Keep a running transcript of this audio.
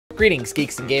Greetings,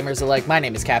 geeks and gamers alike. My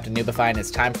name is Captainoobify, and it's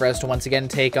time for us to once again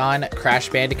take on Crash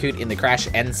Bandicoot in the Crash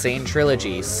N-Sane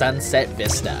Trilogy, Sunset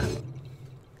Vista.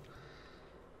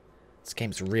 This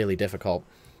game's really difficult.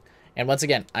 And once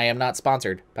again, I am not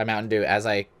sponsored by Mountain Dew, as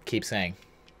I keep saying.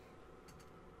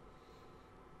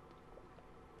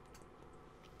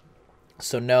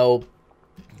 So no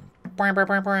like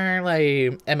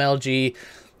MLG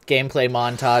gameplay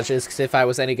montages, because if I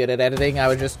was any good at editing, I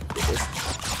would just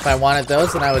if I wanted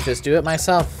those, then I would just do it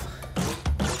myself.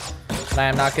 But I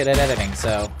am not good at editing,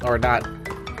 so, or not,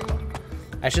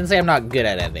 I shouldn't say I'm not good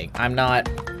at editing. I'm not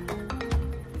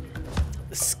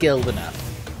skilled enough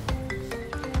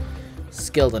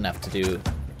to do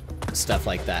stuff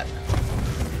like that.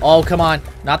 Oh, come on,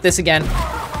 not this again.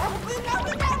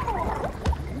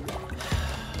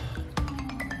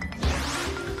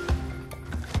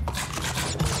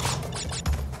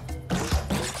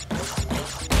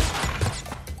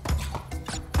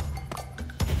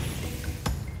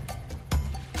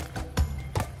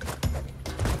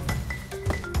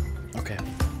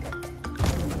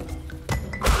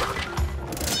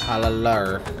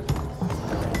 Koala.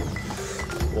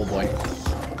 Oh boy.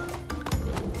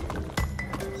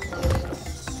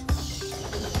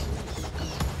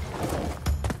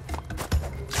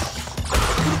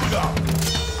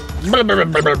 Blah, blah,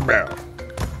 blah, blah, blah.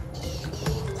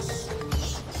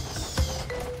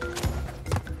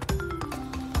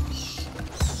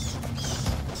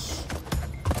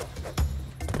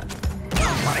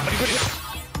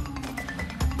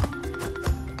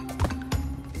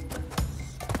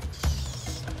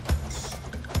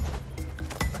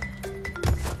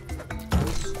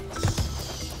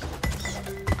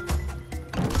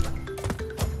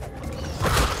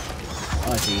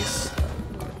 Oh, jeez.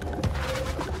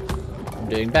 I'm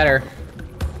doing better.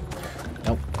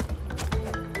 Nope.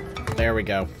 There we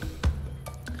go.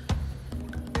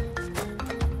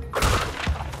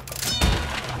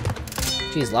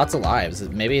 Jeez, lots of lives.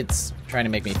 Maybe it's trying to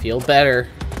make me feel better.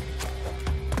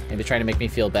 Maybe trying to make me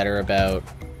feel better about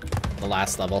the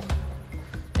last level.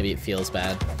 Maybe it feels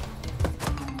bad.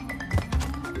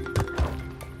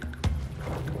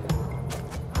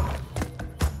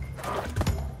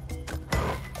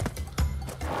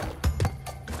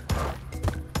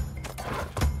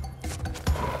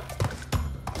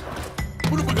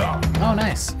 Oh,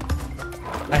 nice.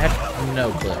 I had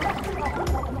no clue.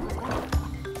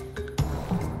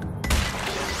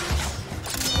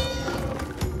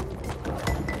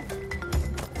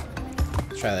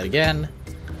 Let's try that again.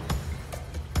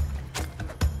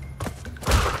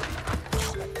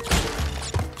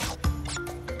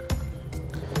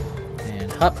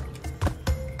 And hup.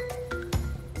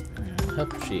 And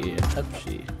hupshy, and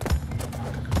hupshy.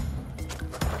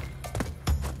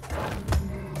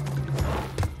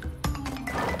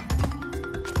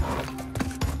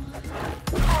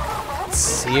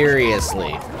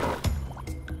 Seriously.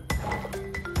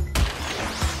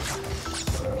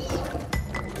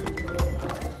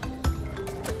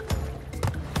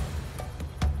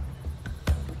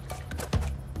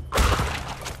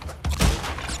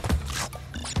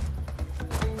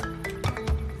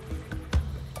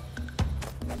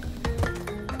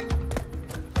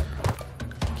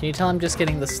 Can you tell I'm just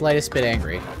getting the slightest bit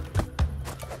angry?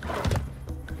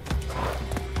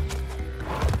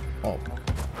 Oh.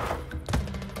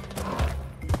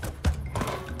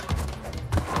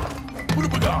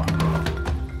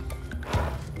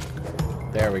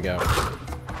 There we go.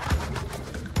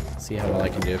 See how well I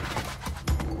can do.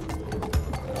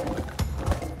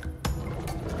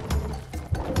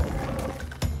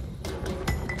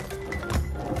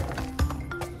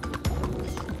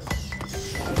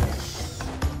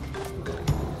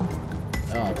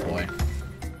 Oh boy.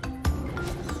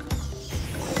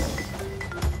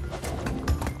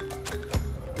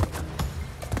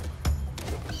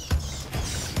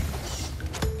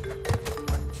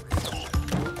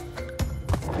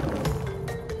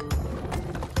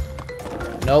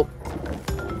 Nope.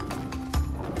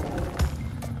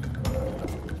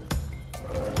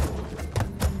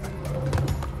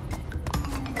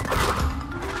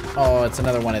 Oh, it's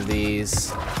another one of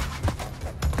these.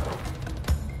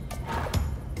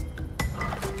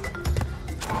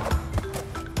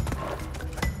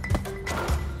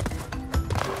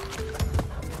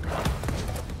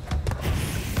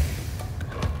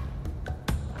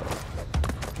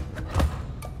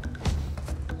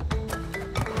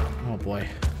 Oh boy.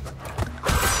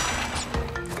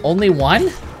 Only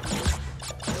one?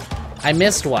 I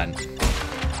missed one.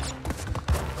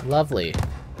 Lovely.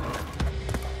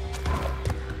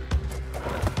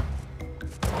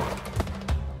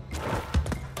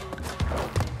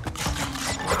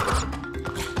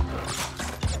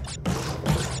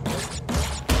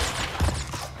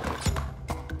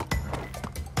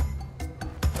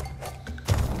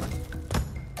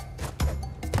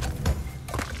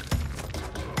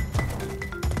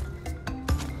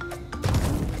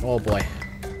 Oh boy.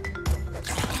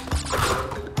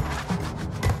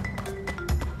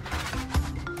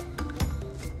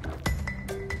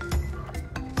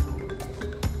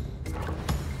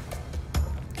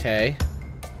 Okay.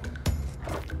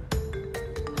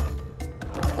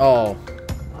 Oh.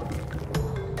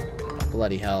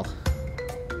 Bloody hell.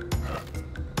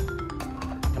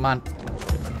 Come on.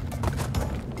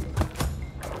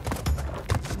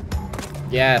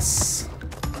 Yes.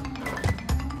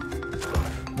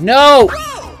 No!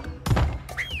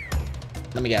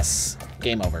 Let me guess.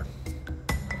 Game over.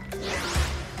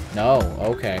 No,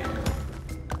 okay.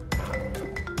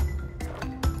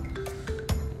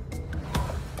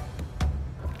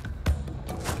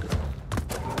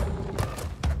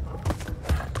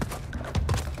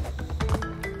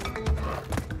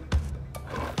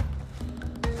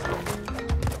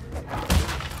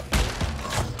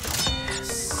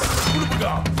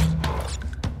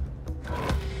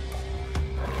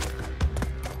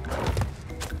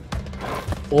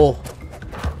 Oh.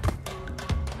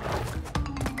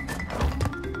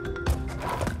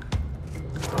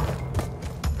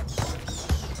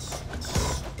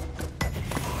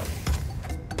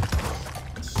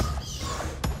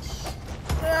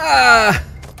 Ah.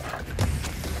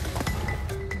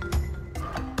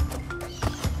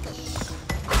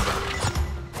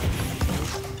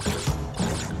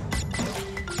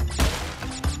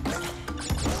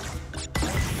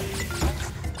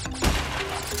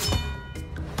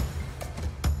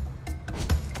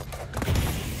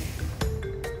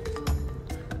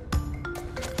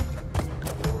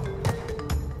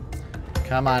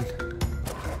 Come on.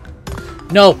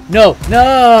 No, no,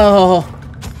 no!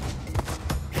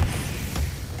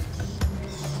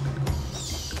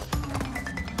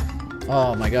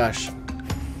 Oh my gosh.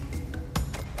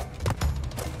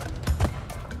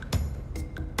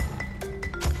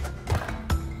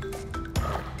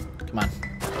 Come on.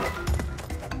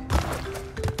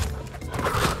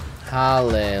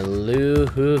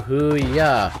 Hallelujah.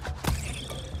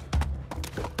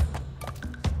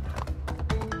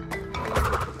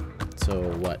 So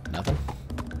what? Nothing?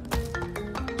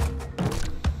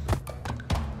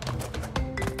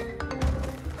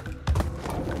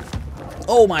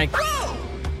 Oh my...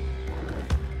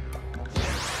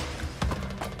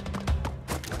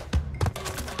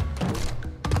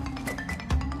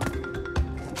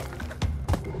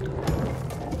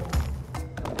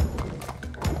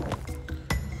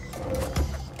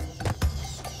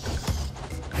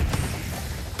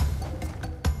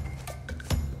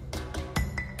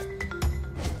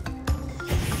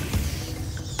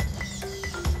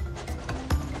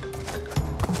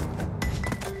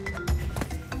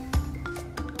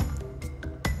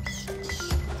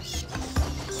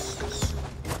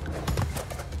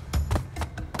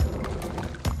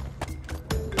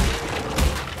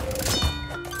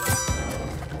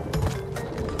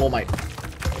 Oh my...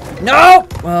 No!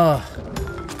 Ugh.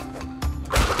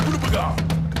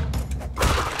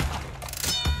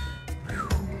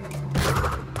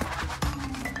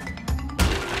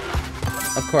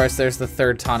 Of course, there's the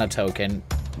third Tana token.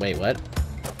 Wait, what?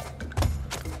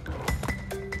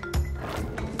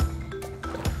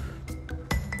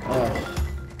 Oh.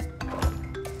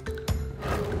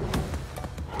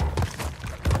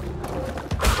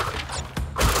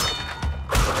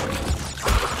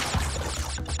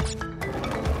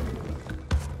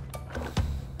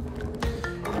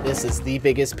 This is the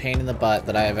biggest pain in the butt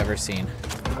that I have ever seen.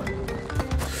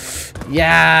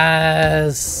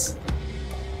 Yes!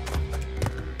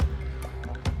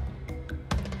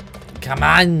 Come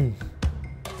on!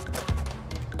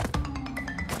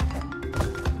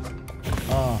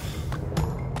 Oh.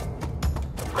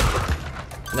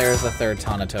 There's the third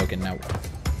Tana token now.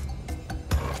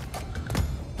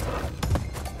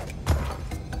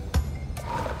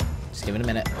 Just give it a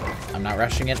minute. I'm not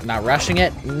rushing it, not rushing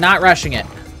it, not rushing it!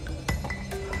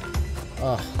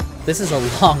 Oh, this is a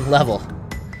long level.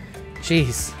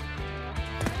 Jeez.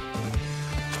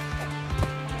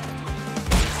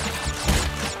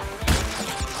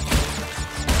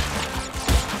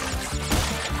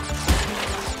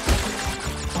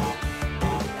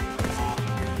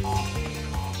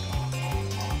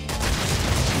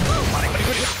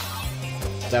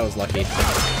 That was lucky.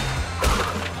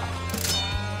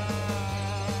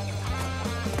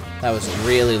 That was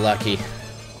really lucky.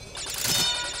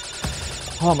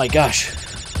 Oh my gosh.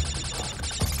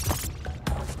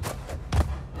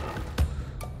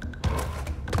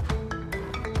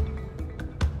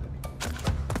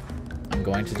 I'm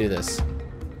going to do this.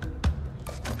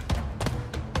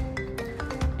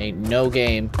 Ain't no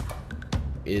game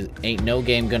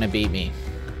gonna beat me.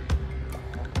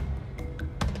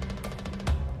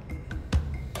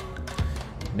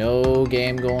 No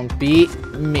game gonna beat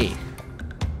me.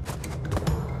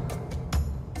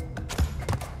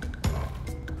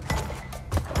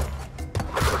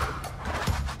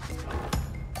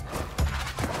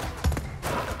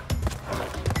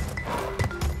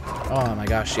 Oh my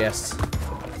gosh, yes.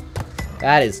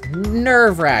 That is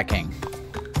nerve-wracking.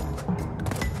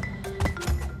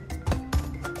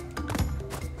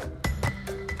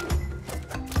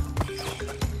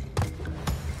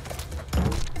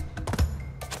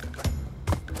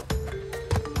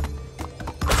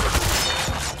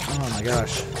 Oh my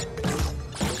gosh.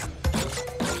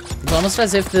 It's almost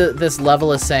as if this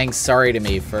level is saying sorry to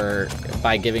me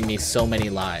by giving me so many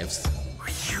lives.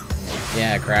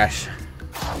 Yeah, Crash.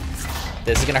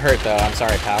 This is gonna hurt though, I'm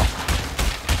sorry, pal.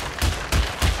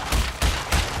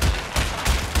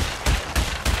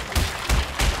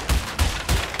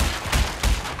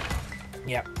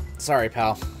 Yep, sorry,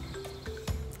 pal.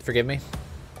 Forgive me?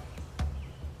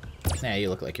 Yeah, you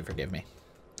look like you forgive me.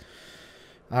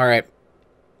 Alright.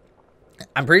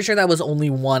 I'm pretty sure that was only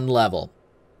one level.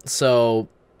 So,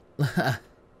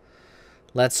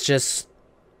 let's just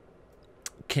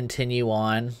continue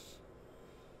on.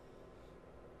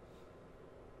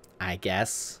 I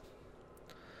guess.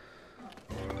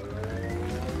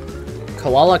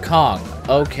 Koala Kong.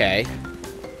 Okay.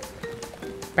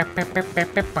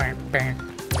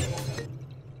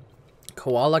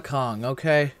 Koala Kong.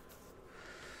 Okay.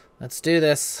 Let's do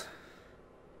this.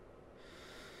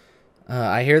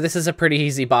 I hear this is a pretty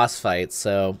easy boss fight,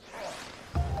 so...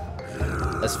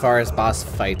 as far as boss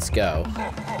fights go.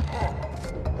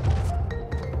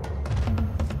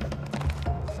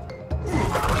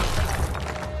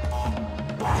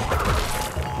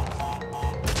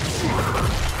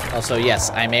 Also, yes,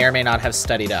 I may or may not have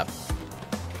studied up.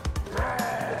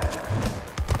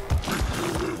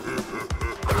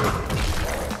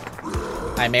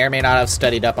 I may or may not have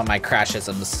studied up on my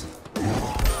crashisms.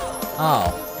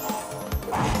 Oh.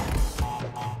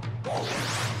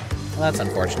 Well, that's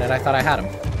unfortunate. I thought I had him.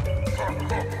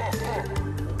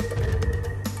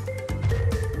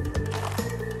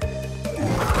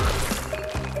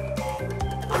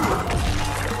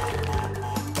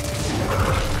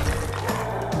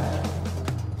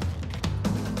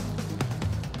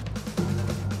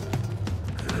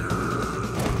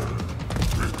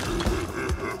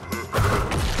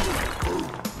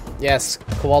 Yes,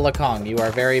 Koala Kong, you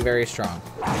are very, very strong.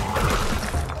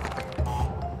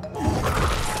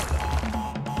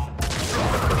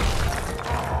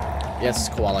 Yes,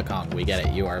 Koala Kong, we get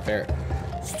it. You are very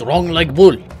strong like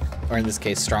bull. Or in this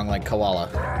case, strong like koala.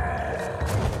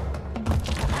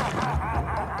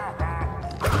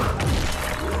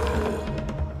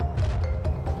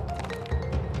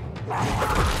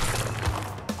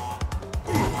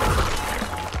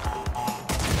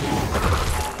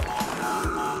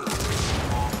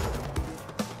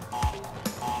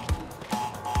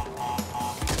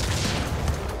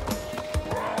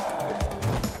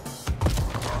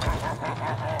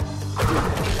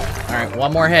 Alright,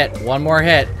 one more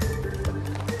hit,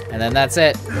 and then that's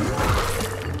it.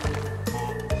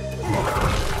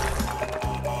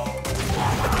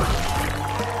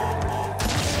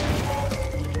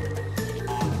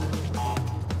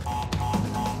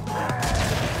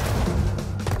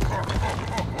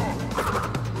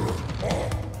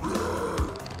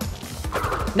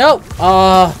 Nope!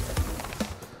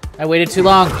 I waited too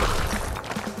long.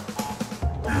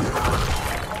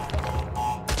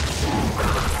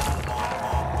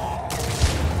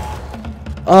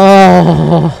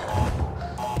 Oh.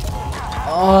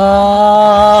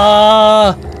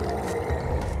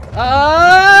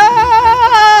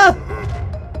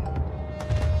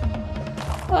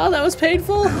 Oh, that was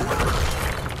painful. Now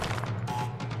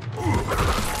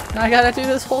I gotta do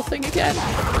this whole thing again.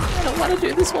 I don't want to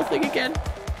do this whole thing again.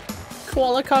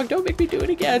 Koala Kong, don't make me do it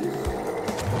again.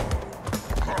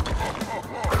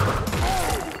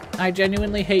 I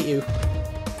genuinely hate you.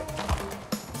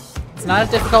 It's not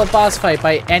a difficult boss fight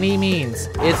by any means.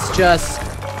 It's just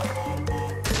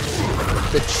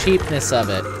the cheapness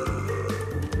of it.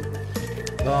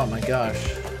 Oh my gosh.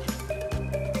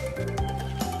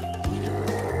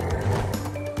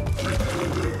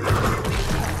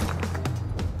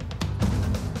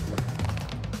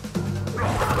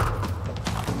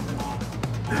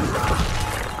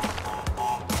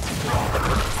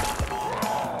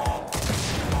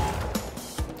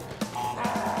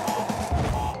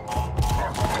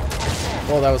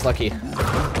 Oh, that was lucky.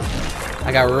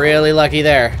 I got really lucky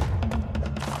there.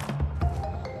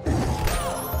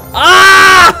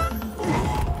 Ah!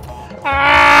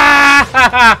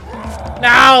 Ah!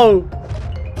 No!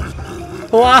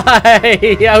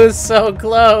 Why? I was so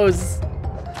close.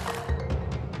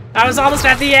 I was almost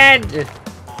at the end!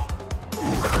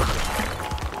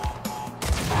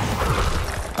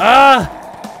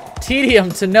 Ah!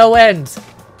 Tedium to no end.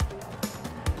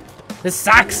 This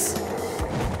sucks.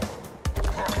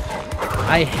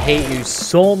 I hate you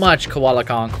so much, Koala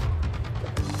Kong.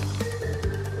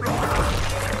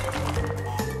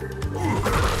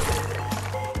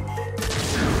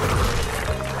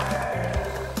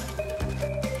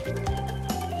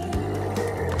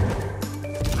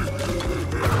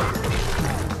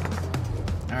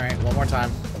 Alright, one more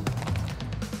time.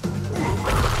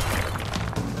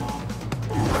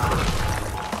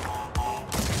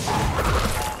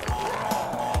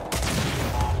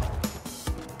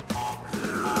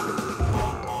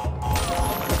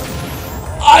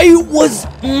 I was...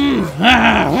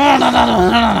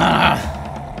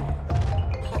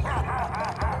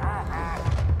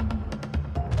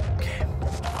 Okay.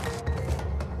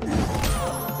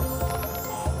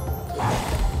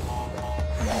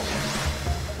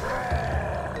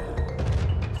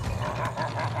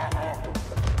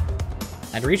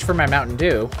 I'd reach for my Mountain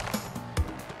Dew,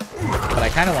 but I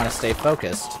kind of want to stay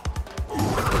focused.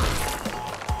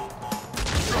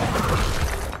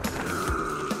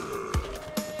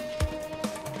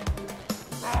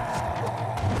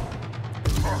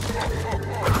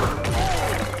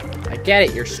 Get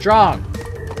it, you're strong.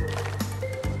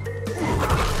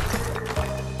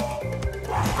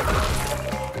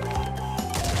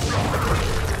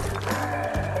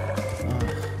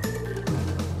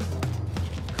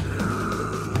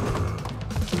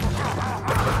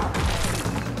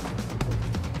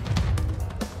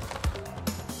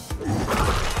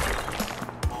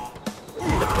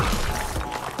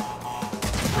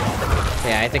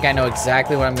 Yeah, I think I know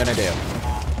exactly what I'm gonna do.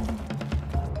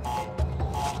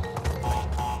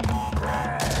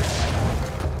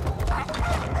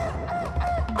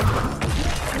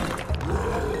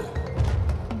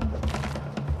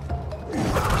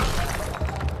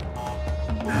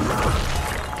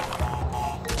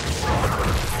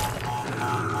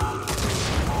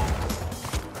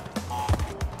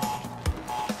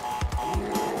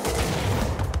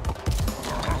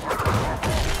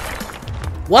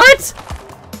 What?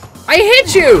 I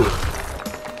hit you!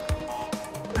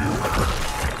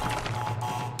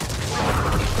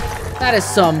 That is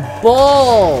some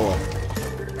bull!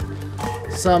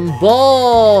 Some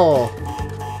bull!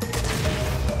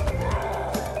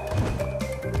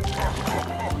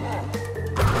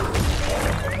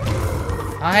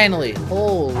 Finally,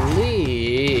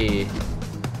 holy...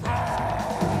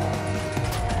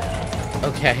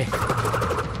 Okay.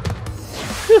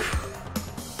 Whew.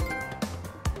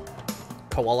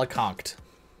 Koala conked.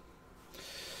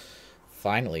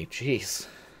 Finally, jeez.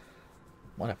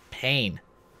 What a pain.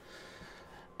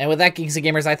 And with that, Geeks and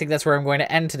Gamers, I think that's where I'm going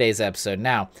to end today's episode.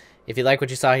 Now, if you like what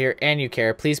you saw here and you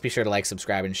care, please be sure to like,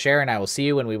 subscribe, and share, and I will see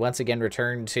you when we once again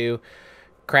return to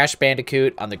Crash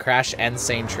Bandicoot on the Crash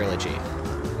N-Sane Trilogy.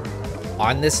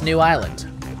 On this new island.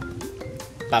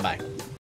 Bye-bye.